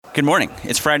Good morning.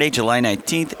 It's Friday, July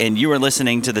 19th, and you are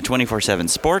listening to the 24/7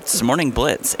 Sports Morning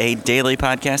Blitz, a daily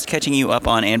podcast catching you up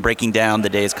on and breaking down the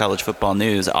day's college football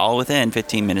news, all within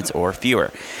 15 minutes or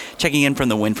fewer. Checking in from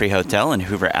the Winfrey Hotel in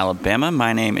Hoover, Alabama,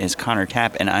 my name is Connor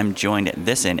Tapp, and I'm joined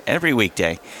this and every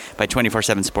weekday by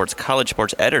 24/7 Sports college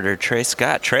sports editor Trey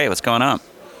Scott. Trey, what's going on?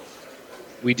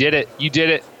 We did it. You did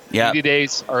it. Yeah. Media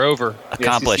days are over.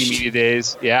 Accomplished. The SEC media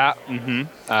days. Yeah.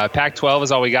 Pac-12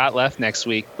 is all we got left next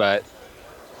week, but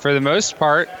for the most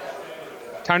part,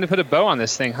 time to put a bow on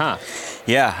this thing, huh?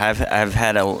 Yeah,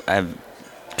 I've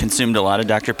consumed a lot of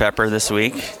Dr. Pepper this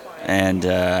week, and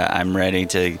I'm ready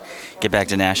to get back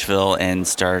to Nashville and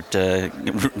start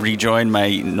rejoin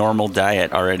my normal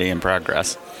diet already in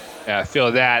progress. Yeah, I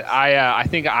feel that. I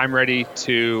think I'm ready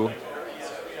to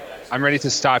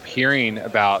stop hearing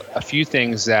about a few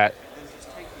things that,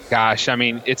 gosh, I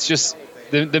mean, it's just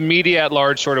the media at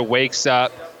large sort of wakes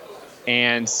up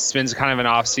and spends kind of an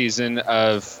off season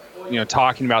of,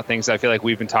 talking about things I feel like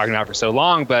we've been talking about for so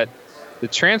long. But the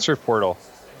transfer portal,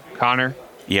 Connor,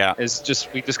 we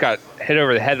just got hit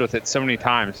over the head with it so many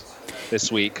times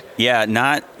this week. Yeah,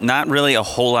 not really a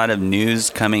whole lot of news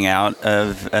coming out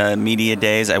of media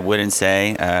days, I wouldn't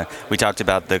say. We talked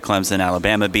about the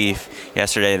Clemson-Alabama beef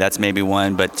yesterday. That's maybe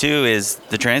one. But two is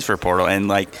the transfer portal. And,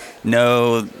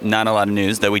 no, not a lot of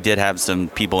news, though we did have some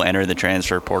people enter the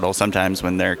transfer portal sometimes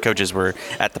when their coaches were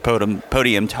at the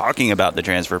podium talking about the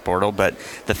transfer portal. But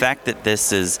the fact that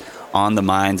this is on the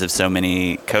minds of so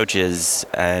many coaches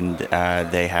and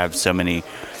they have so many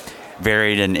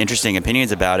varied and interesting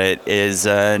opinions about it is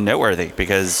noteworthy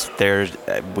because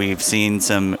we've seen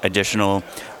some additional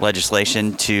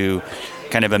legislation to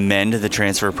kind of amend the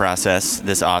transfer process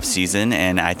this offseason,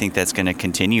 and I think that's going to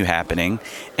continue happening.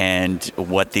 And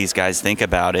what these guys think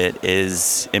about it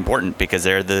is important because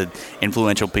they're the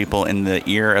influential people in the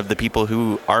ear of the people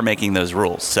who are making those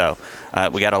rules. So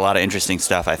we got a lot of interesting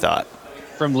stuff, I thought.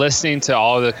 From listening to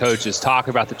all of the coaches talk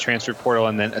about the transfer portal,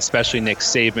 and then especially Nick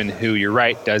Saban, who, you're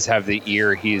right, does have the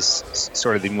ear. He's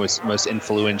sort of the most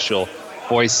influential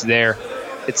voice there.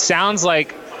 It sounds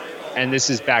like, and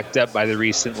this is backed up by the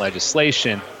recent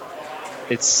legislation,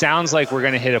 it sounds like we're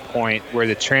going to hit a point where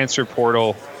the transfer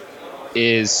portal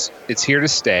it's here to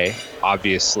stay,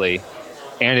 obviously,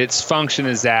 and its function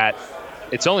is that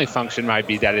its only function might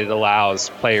be that it allows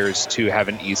players to have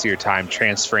an easier time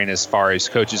transferring as far as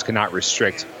coaches cannot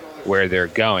restrict where they're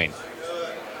going.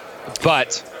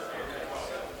 But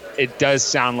it does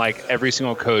sound like every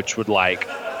single coach would like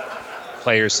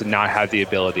players to not have the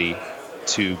ability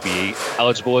to be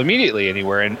eligible immediately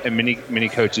anywhere. And many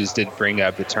coaches did bring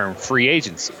up the term free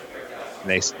agency.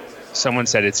 And someone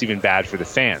said it's even bad for the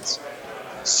fans.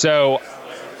 So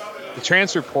the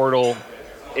transfer portal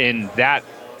in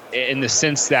the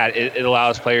sense that it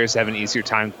allows players to have an easier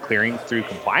time clearing through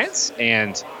compliance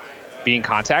and being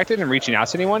contacted and reaching out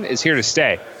to anyone is here to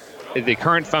stay. The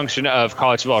current function of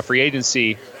college football free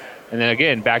agency, and then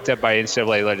again, backed up by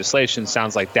NCAA legislation,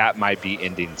 sounds like that might be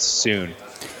ending soon.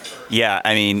 Yeah,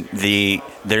 I mean,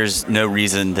 there's no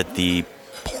reason that the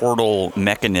portal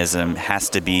mechanism has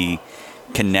to be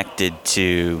connected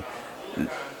to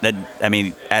that. I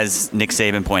mean, as Nick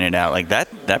Saban pointed out,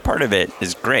 that part of it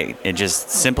is great. It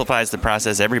just simplifies the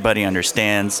process. Everybody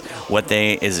understands what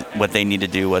they need to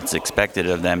do, what's expected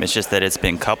of them. It's just that it's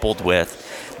been coupled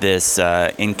with this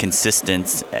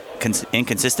inconsistent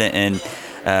and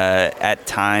at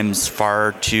times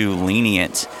far too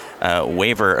lenient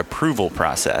waiver approval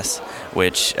process,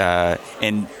 which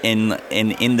in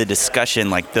the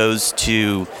discussion, those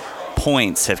two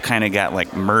points have kind of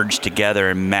got merged together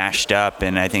and mashed up,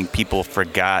 and I think people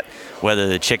forgot whether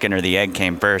the chicken or the egg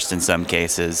came first in some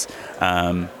cases.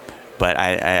 But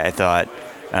I thought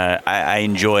I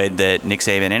enjoyed that Nick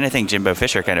Saban, and I think Jimbo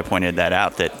Fisher kind of pointed that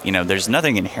out, that there's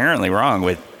nothing inherently wrong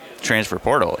with transfer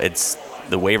portal. It's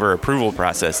the waiver approval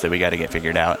process that we got to get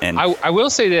figured out. And I will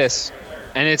say this,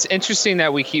 and it's interesting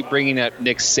that we keep bringing up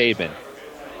Nick Saban.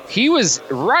 He was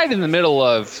right in the middle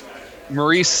of the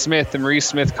Maurice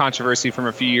Smith controversy from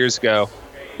a few years ago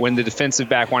when the defensive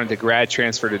back wanted to grad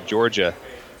transfer to Georgia,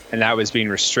 and that was being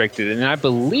restricted. And I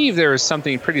believe there was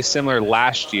something pretty similar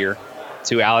last year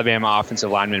to Alabama offensive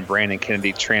lineman Brandon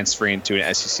Kennedy transferring to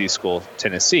an SEC school,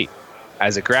 Tennessee,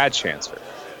 as a grad transfer.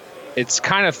 It's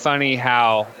kind of funny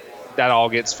how that all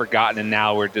gets forgotten, and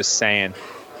now we're just saying,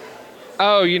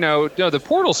 oh, no, the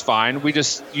portal's fine.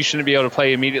 You shouldn't be able to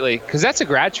play immediately because that's a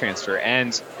grad transfer.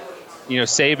 And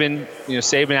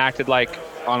Saban acted like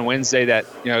on Wednesday that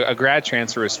a grad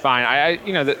transfer is fine.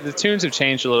 The tunes have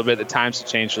changed a little bit, the times have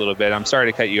changed a little bit. I'm sorry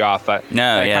to cut you off, but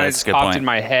that's a good point.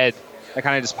 That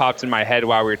kind of just popped in my head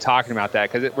while we were talking about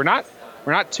that, because we're not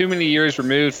we're not too many years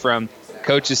removed from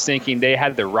coaches thinking they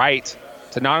had the right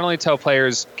to not only tell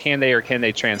players can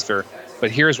they transfer,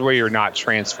 but here's where you're not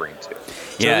transferring to.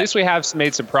 So at least we have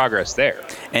made some progress there.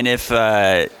 And if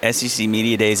SEC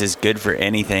Media Days is good for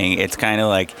anything, it's kind of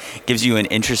like gives you an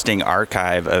interesting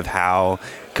archive of how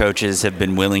coaches have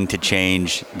been willing to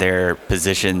change their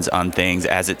positions on things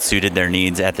as it suited their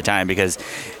needs at the time. Because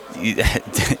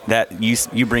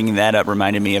you bringing that up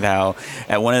reminded me of how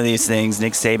at one of these things,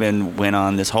 Nick Saban went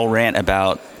on this whole rant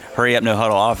about hurry up, no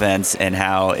huddle offense and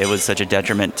how it was such a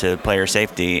detriment to player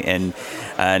safety. And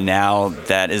now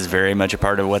that is very much a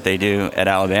part of what they do at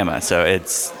Alabama. So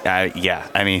it's, I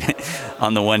mean,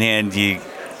 on the one hand, you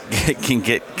can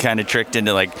get kind of tricked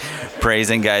into like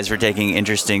praising guys for taking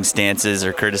interesting stances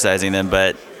or criticizing them,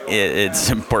 but it's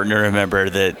important to remember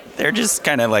that they're just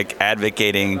kind of like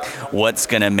advocating what's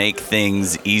going to make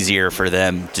things easier for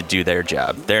them to do their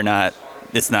job.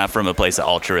 It's not from a place of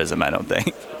altruism, I don't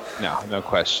think. No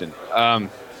question.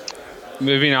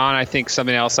 Moving on, I think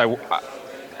something else I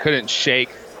couldn't shake.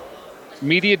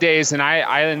 Media days, and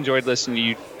I enjoyed listening to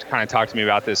you kind of talk to me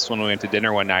about this when we went to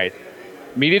dinner one night.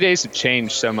 Media days have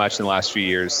changed so much in the last few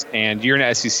years, and you're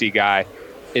an SEC guy.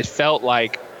 It felt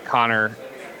like, Connor,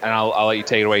 and I'll let you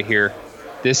take it away here,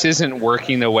 this isn't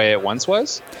working the way it once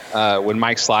was. When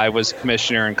Mike Sly was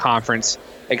commissioner and conference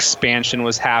expansion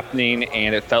was happening,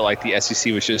 and it felt like the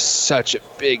SEC was just such a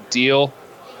big deal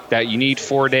that you need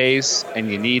 4 days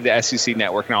and you need the SEC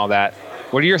network and all that.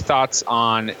 What are your thoughts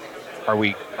on, are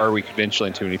we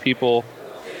credentialing too many people?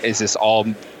 Is this all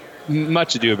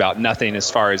much ado about nothing as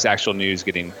far as actual news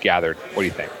getting gathered? What do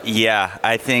you think? Yeah,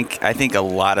 I think a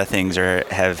lot of things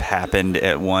have happened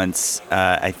at once.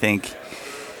 I think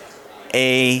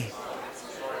there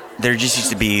just used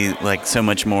to be like so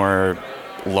much more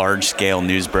large scale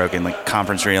news broken, like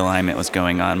conference realignment was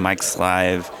going on. Mike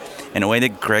Slive, in a way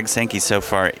that Greg Sankey so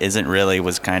far isn't really,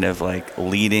 was kind of like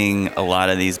leading a lot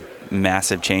of these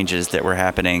massive changes that were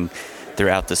happening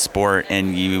throughout the sport,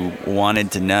 and you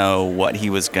wanted to know what he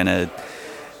was going to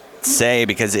say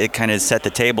because it kind of set the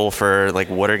table for like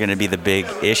what are going to be the big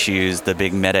issues, the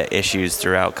big meta issues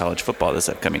throughout college football this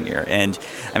upcoming year. And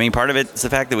I mean, part of it's the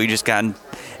fact that we just gotten,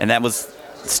 and that was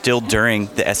still during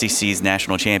the SEC's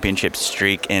national championship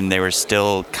streak, and they were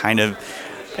still kind of,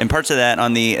 and parts of that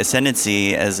on the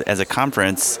ascendancy as a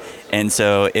conference. And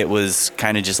so it was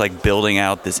kind of just like building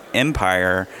out this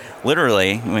empire,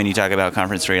 literally, when you talk about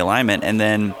conference realignment. And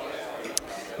then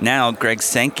now Greg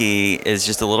Sankey is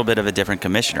just a little bit of a different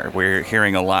commissioner. We're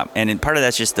hearing a lot, and part of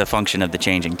that's just the function of the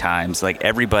changing times. Like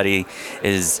everybody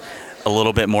is a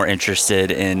little bit more interested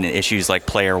in issues like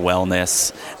player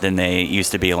wellness than they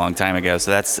used to be a long time ago. So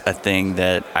that's a thing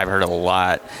that I've heard a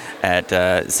lot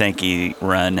at Sankey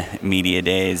run media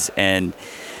days. And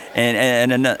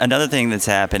another thing that's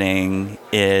happening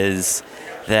is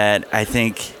that I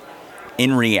think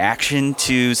in reaction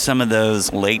to some of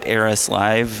those late era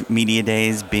Slive media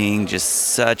days being just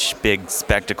such big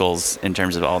spectacles in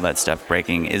terms of all that stuff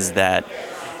breaking, is that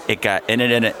it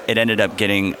ended up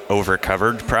getting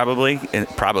overcovered, probably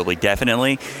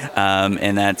definitely,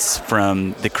 and that's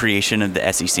from the creation of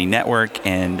the SEC network.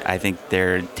 And I think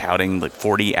they're touting like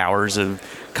 40 hours of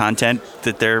content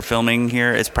that they're filming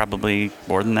here. It's probably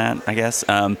more than that, I guess,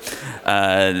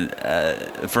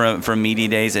 from media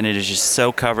days, and it is just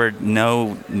so covered.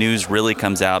 No news really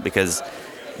comes out because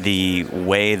the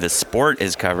way the sport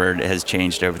is covered has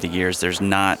changed over the years. There's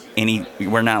not any,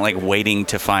 we're not like waiting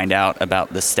to find out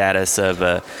about the status of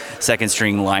a second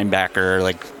string linebacker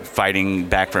like fighting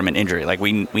back from an injury. Like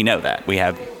we know that. We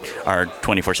have our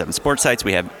 24/7 sports sites.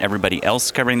 We have everybody else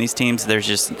covering these teams. There's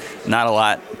just not a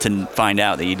lot to find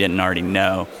out that you didn't already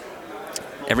know.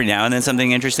 Every now and then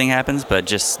something interesting happens, but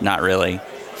just not really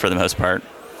for the most part.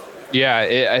 Yeah,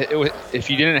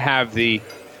 if you didn't have the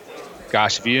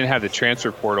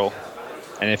transfer portal,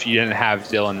 and if you didn't have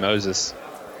Dylan Moses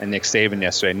and Nick Saban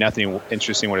yesterday, nothing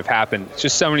interesting would have happened. It's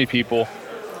just so many people,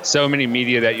 so many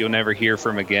media that you'll never hear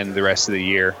from again the rest of the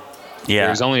year. Yeah.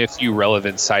 There's only a few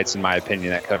relevant sites, in my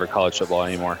opinion, that cover college football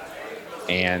anymore.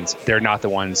 And they're not the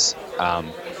ones,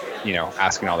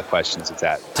 asking all the questions of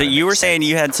that. So you were saying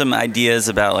you had some ideas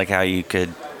about like how you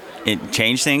could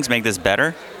change things, make this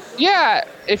better? Yeah.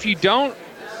 If you don't,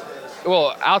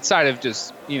 outside of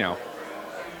just,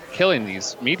 killing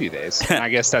these media days. And I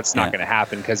guess that's not going to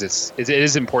happen because it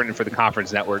is important for the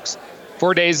conference networks.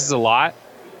 4 days is a lot.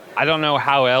 I don't know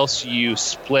how else you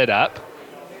split up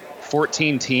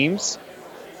 14 teams,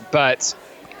 but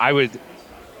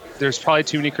there's probably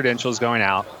too many credentials going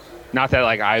out. Not that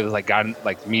I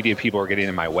was media people were getting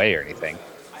in my way or anything.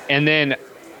 And then,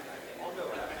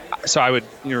 so I would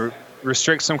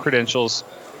restrict some credentials,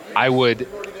 I would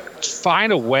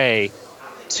find a way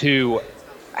to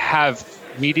have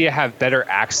media have better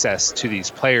access to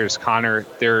these players. Connor,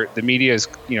 the media is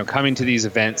coming to these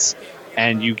events,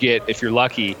 and you get, if you're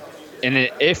lucky,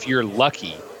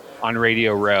 on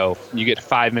Radio Row, you get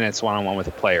 5 minutes one-on-one with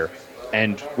a player,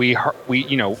 and we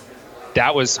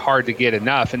that was hard to get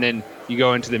enough. And then you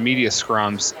go into the media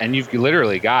scrums, and you've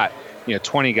literally got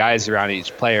 20 guys around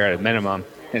each player at a minimum,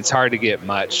 and it's hard to get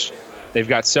much. They've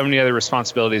got so many other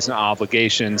responsibilities and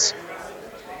obligations.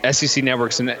 SEC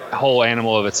Network's a whole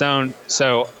animal of its own.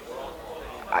 So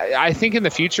I think in the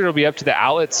future it'll be up to the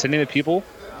outlets sending the people.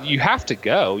 You have to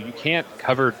go. You can't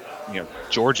cover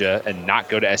Georgia and not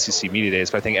go to SEC Media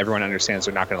Days, but I think everyone understands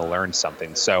they're not going to learn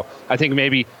something. So I think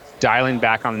maybe dialing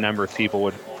back on the number of people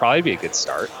would probably be a good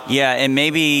start. Yeah, and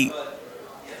maybe...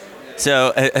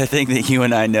 So a thing that you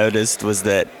and I noticed was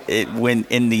that when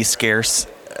in the scarce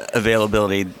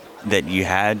availability that you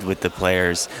had with the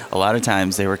players, a lot of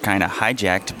times they were kind of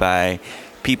hijacked by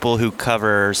people who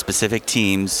cover specific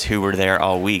teams who were there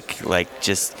all week, like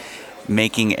just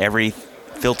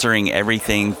filtering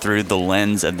everything through the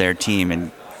lens of their team.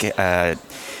 And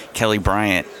Kelly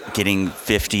Bryant getting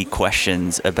 50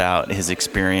 questions about his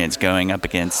experience going up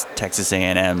against Texas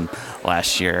A&M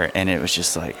last year, and it was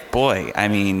just like, boy, I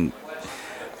mean,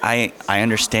 I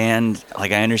understand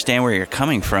where you're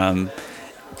coming from,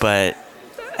 but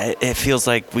it feels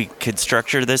like we could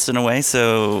structure this in a way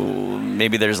so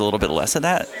maybe there's a little bit less of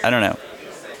that. I don't know.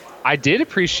 I did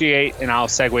appreciate, and I'll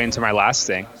segue into my last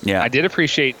thing. Yeah. I did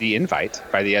appreciate the invite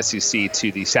by the SEC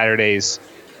to the Saturdays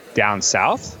Down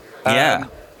South.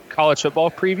 College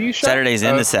football preview show. Saturdays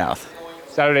in the South.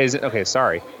 Saturdays. Okay,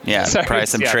 sorry. Yeah, probably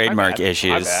some trademark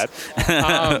issues.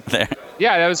 My bad.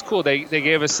 Yeah, that was cool. They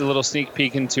gave us a little sneak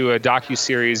peek into a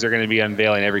docuseries they're going to be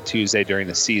unveiling every Tuesday during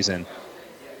the season,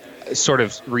 sort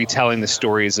of retelling the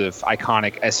stories of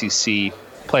iconic SEC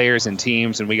players and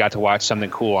teams. And we got to watch something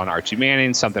cool on Archie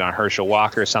Manning, something on Herschel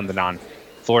Walker, something on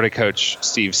Florida coach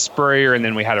Steve Spurrier, and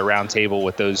then we had a round table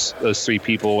with those three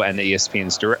people and the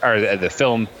ESPN's the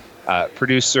film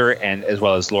producer, and as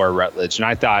well as Laura Rutledge. And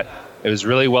I thought it was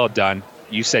really well done.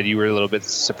 You said you were a little bit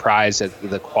surprised at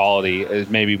the quality,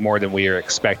 maybe more than we were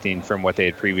expecting from what they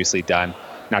had previously done.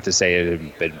 Not to say it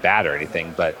had been bad or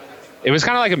anything, but it was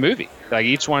kind of like a movie. Like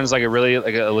each one's like a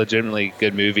legitimately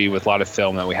good movie with a lot of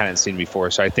film that we hadn't seen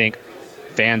before. So I think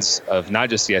fans of not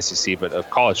just the SEC but of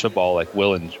college football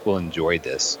will enjoy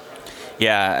this.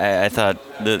 Yeah, I thought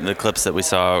the clips that we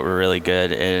saw were really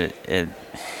good.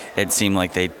 It seemed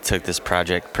like they took this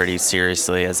project pretty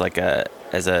seriously as a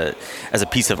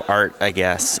piece of art, I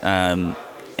guess. And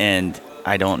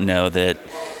I don't know that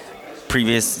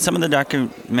some of the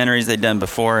documentaries they'd done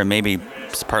before, and maybe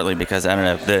it's partly because, I don't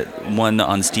know, the one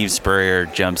on Steve Spurrier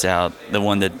jumps out. The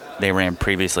one that they ran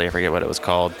previously, I forget what it was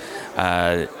called.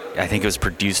 I think it was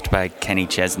produced by Kenny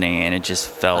Chesney, and it just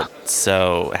felt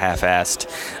so half-assed.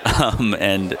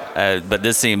 But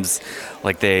this seems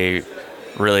like they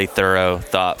really thorough,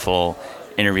 thoughtful,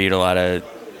 interviewed a lot of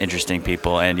interesting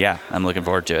people, and yeah, I'm looking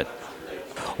forward to it.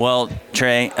 Well,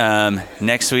 Trey,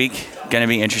 next week going to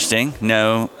be interesting.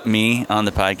 No me on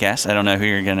the podcast. I don't know who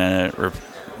you're going to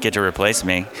get to replace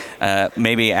me.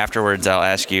 Maybe afterwards I'll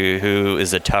ask you who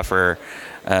is a tougher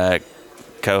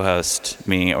co-host,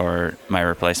 me or my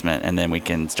replacement, and then we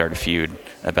can start a feud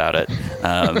about it.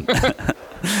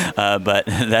 But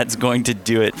that's going to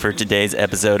do it for today's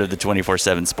episode of the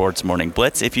 24/7 Sports Morning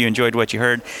Blitz. If you enjoyed what you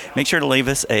heard, make sure to leave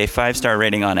us a 5-star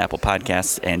rating on Apple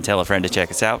Podcasts and tell a friend to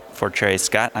check us out. For Trey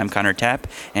Scott, I'm Connor Tapp,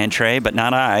 and Trey, but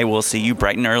not I, will see you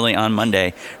bright and early on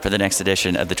Monday for the next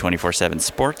edition of the 24/7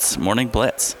 Sports Morning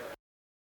Blitz.